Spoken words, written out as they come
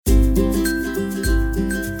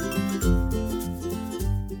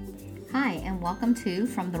welcome to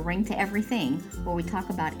From the Ring to Everything, where we talk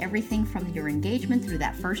about everything from your engagement through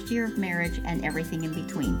that first year of marriage and everything in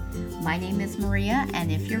between. My name is Maria,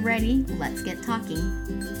 and if you're ready, let's get talking.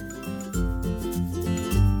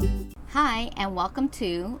 Hi, and welcome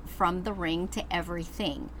to From the Ring to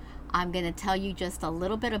Everything. I'm going to tell you just a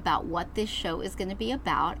little bit about what this show is going to be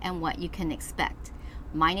about and what you can expect.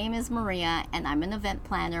 My name is Maria, and I'm an event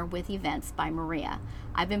planner with Events by Maria.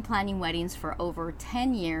 I've been planning weddings for over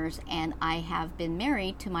 10 years, and I have been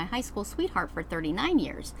married to my high school sweetheart for 39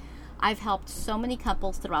 years. I've helped so many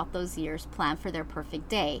couples throughout those years plan for their perfect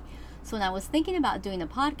day. So when I was thinking about doing a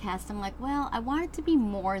podcast, I'm like, well, I want it to be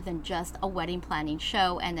more than just a wedding planning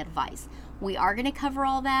show and advice. We are going to cover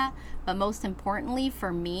all that, but most importantly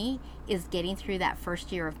for me is getting through that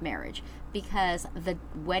first year of marriage, because the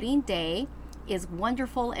wedding day is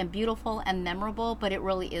wonderful and beautiful and memorable, but it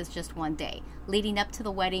really is just one day. Leading up to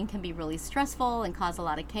the wedding can be really stressful and cause a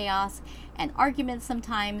lot of chaos and arguments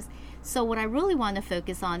sometimes. So what I really want to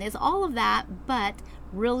focus on is all of that, but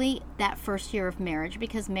really that first year of marriage,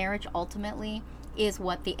 because marriage ultimately is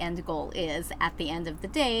what the end goal is. At the end of the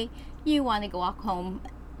day, you want to go home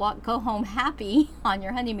happy on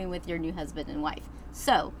your honeymoon with your new husband and wife.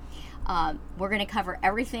 So we're going to cover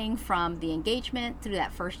everything from the engagement through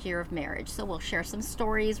that first year of marriage. So we'll share some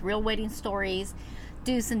stories, real wedding stories,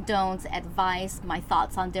 do's and don'ts, advice, my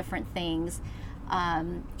thoughts on different things,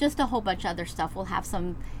 just a whole bunch of other stuff. We'll have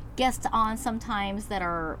some guests on sometimes that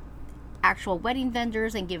are actual wedding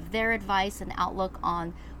vendors and give their advice and outlook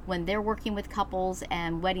on when they're working with couples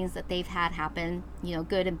and weddings that they've had happen,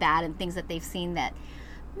 good and bad, and things that they've seen that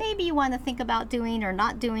maybe you want to think about doing or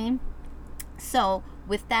not doing. So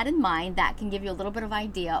with that in mind, that can give you a little bit of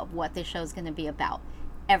idea of what this show is going to be about.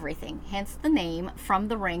 Everything, hence the name, From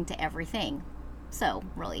the Ring to Everything. So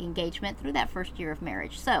really engagement through that first year of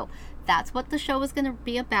marriage. So that's what the show is going to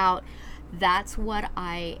be about. That's what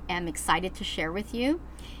I am excited to share with you.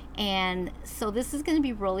 And so this is going to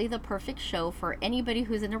be really the perfect show for anybody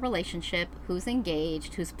who's in a relationship, who's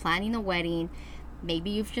engaged, who's planning a wedding.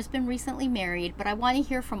 Maybe you've just been recently married, but I want to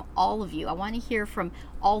hear from all of you. I want to hear from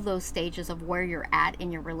all those stages of where you're at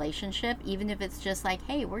in your relationship, even if it's just like,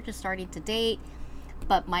 hey, we're just starting to date,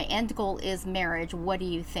 but my end goal is marriage. What do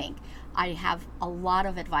you think? I have a lot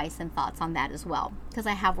of advice and thoughts on that as well, because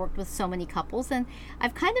I have worked with so many couples, and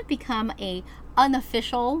I've kind of become a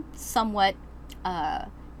unofficial, somewhat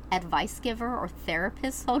advice giver or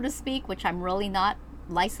therapist, so to speak, which I'm really not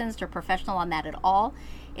licensed or professional on that at all.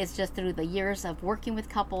 It's just through the years of working with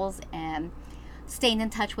couples and staying in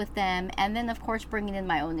touch with them, and then of course bringing in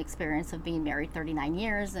my own experience of being married 39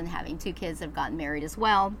 years and having 2 kids that have gotten married as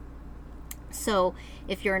well. So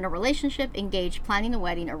if you're in a relationship, engaged, planning a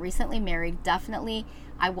wedding, or recently married, definitely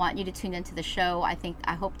I want you to tune into the show. I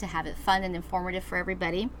hope to have it fun and informative for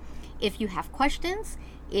everybody. If you have questions,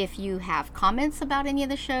 if you have comments about any of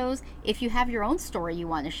the shows, if you have your own story you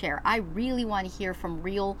want to share, I really want to hear from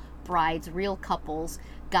real brides, real couples,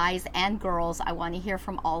 guys and girls. I want to hear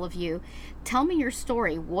from all of you. Tell me your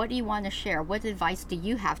story. What do you want to share? What advice do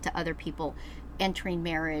you have to other people entering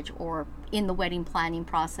marriage or in the wedding planning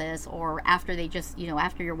process, or after they just,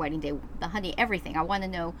 after your wedding day, the honey, everything. I want to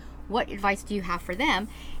know, what advice do you have for them?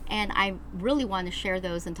 And I really want to share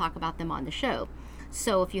those and talk about them on the show.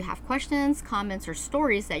 So if you have questions, comments, or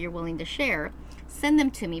stories that you're willing to share, send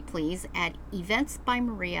them to me, please, at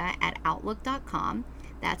eventsbymaria@outlook.com.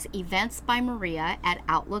 That's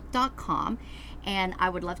eventsbymaria@outlook.com. And I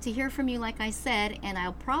would love to hear from you, like I said, and I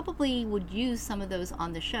probably would use some of those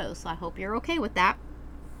on the show. So I hope you're okay with that.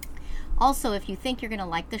 Also, if you think you're going to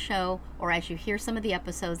like the show, or as you hear some of the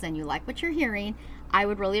episodes and you like what you're hearing, I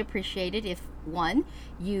would really appreciate it if, 1,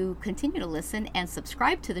 you continue to listen and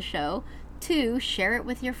subscribe to the show. 2, share it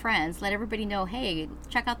with your friends. Let everybody know, hey,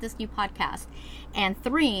 check out this new podcast. And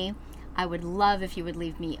 3, I would love if you would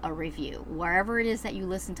leave me a review. Wherever it is that you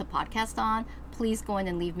listen to podcasts on, please go in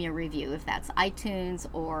and leave me a review. If that's iTunes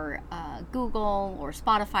or Google or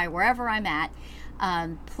Spotify, wherever I'm at,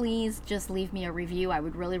 please just leave me a review. I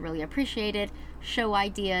would really, really appreciate it. Show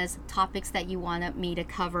ideas, topics that you want me to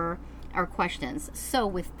cover, or questions. So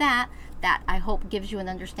with that I hope gives you an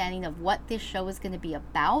understanding of what this show is going to be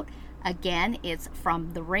about. Again, it's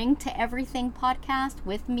From the Ring to Everything podcast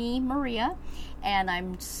with me, Maria, and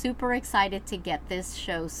I'm super excited to get this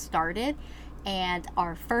show started. And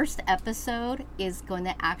our first episode is going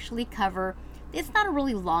to actually cover, it's not a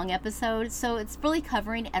really long episode, so it's really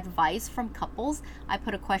covering advice from couples. I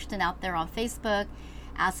put a question out there on Facebook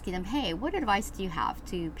asking them, hey, what advice do you have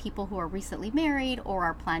to people who are recently married or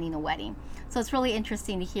are planning a wedding? So it's really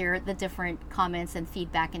interesting to hear the different comments and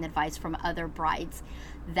feedback and advice from other brides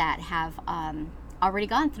that have already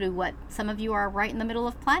gone through what some of you are right in the middle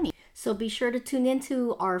of planning. So be sure to tune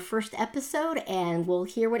into our first episode and we'll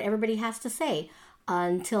hear what everybody has to say.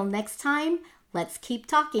 Until next time, let's keep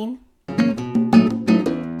talking.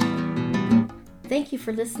 Thank you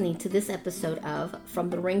for listening to this episode of From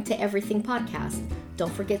the Ring to Everything podcast.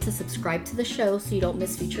 Don't forget to subscribe to the show so you don't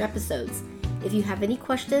miss future episodes. If you have any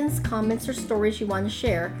questions, comments, or stories you want to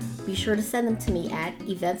share, be sure to send them to me at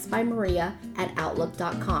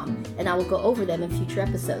eventsbymaria@outlook.com, and I will go over them in future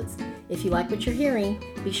episodes. If you like what you're hearing,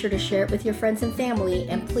 be sure to share it with your friends and family,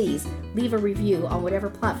 and please leave a review on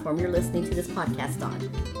whatever platform you're listening to this podcast on.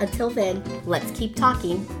 Until then, let's keep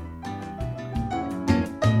talking.